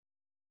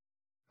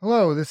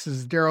Hello, this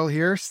is Daryl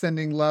here,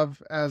 sending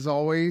love as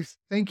always.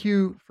 Thank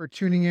you for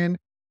tuning in.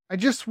 I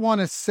just want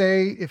to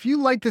say if you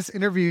like this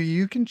interview,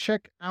 you can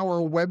check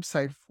our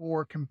website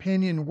for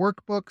companion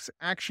workbooks,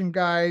 action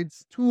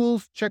guides,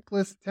 tools,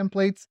 checklists,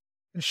 templates,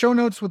 and show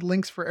notes with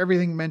links for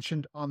everything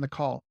mentioned on the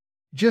call.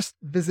 Just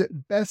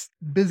visit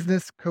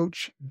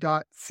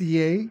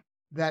bestbusinesscoach.ca.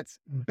 That's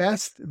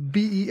best,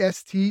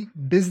 B-E-S-T,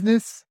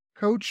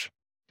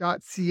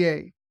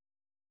 businesscoach.ca.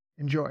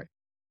 Enjoy.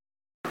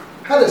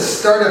 How to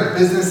start a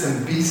business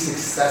and be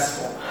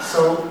successful.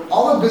 So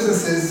all a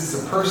business is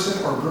a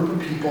person or group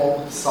of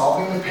people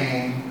solving the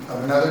pain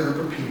of another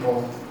group of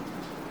people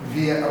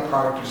via a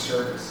product or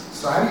service.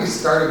 So how do you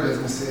start a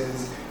business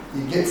is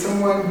you get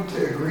someone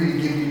to agree to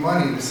give you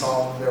money to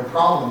solve their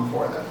problem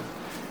for them.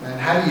 And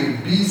how do you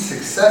be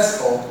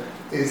successful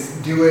is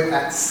do it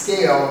at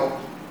scale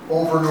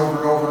over and over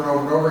and over and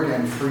over and over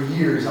again for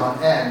years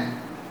on end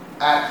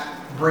at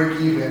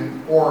break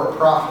even or a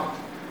profit.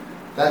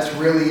 That's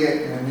really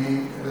it.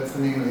 That's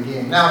the name of the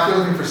game. Now, if you're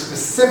looking for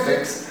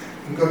specifics,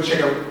 you can go check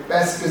out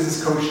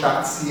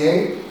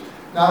bestbusinesscoach.ca.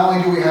 Not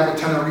only do we have a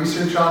ton of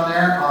research on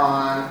there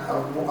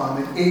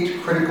on the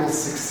 8 critical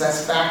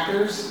success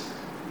factors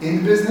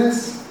in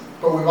business,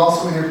 but we've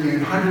also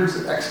interviewed hundreds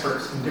of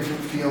experts in different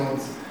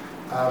fields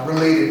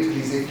related to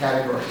these 8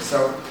 categories.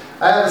 So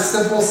I have a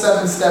simple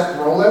 7-step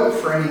rollout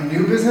for any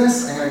new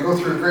business. I'm going to go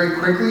through it very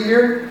quickly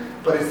here.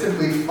 But it's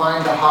typically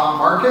find a hot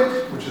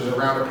market, which is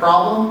around a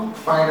problem,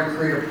 find or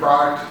create a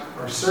product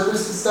or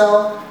service to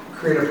sell,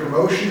 create a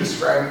promotion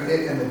describing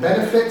it and the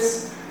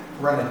benefits,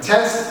 run a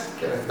test,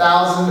 get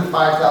 1,000 to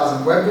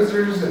 5,000 web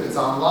visitors if it's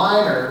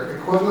online or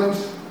equivalent,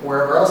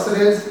 wherever else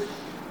it is,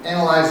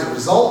 analyze the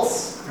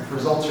results. If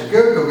results are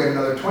good, go get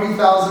another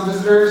 20,000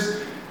 visitors.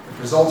 If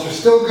results are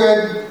still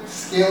good,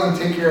 scale and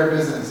take care of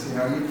business.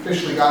 You've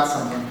officially got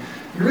something.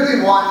 You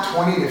really want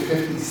 20 to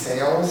 50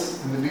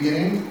 sales in the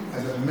beginning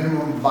as a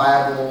minimum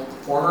viable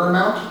order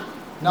amount,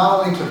 not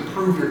only to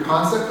prove your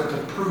concept, but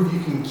to prove you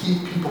can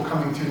keep people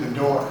coming through the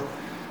door.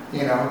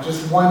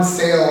 Just one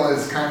sale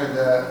is kind of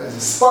is a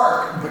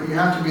spark, but you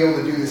have to be able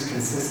to do this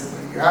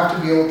consistently. You have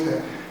to be able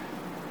to,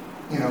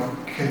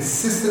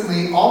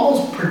 consistently,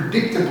 almost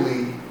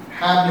predictably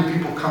have new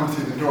people come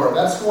through the door.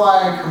 That's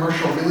why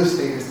commercial real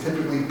estate is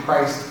typically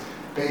priced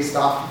based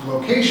off of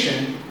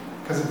location.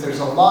 Because if there's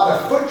a lot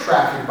of foot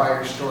traffic by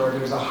your store,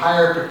 there's a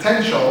higher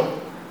potential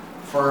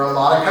for a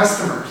lot of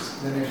customers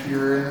than if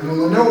you're in the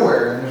middle of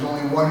nowhere and there's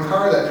only one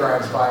car that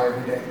drives by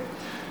every day.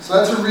 So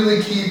that's a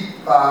really key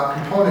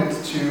component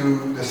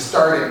to the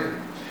starting.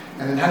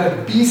 And then how to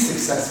be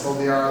successful,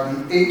 there are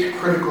the 8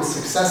 critical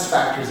success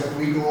factors that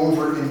we go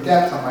over in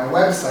depth on my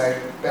website,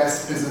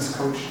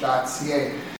 bestbusinesscoach.ca.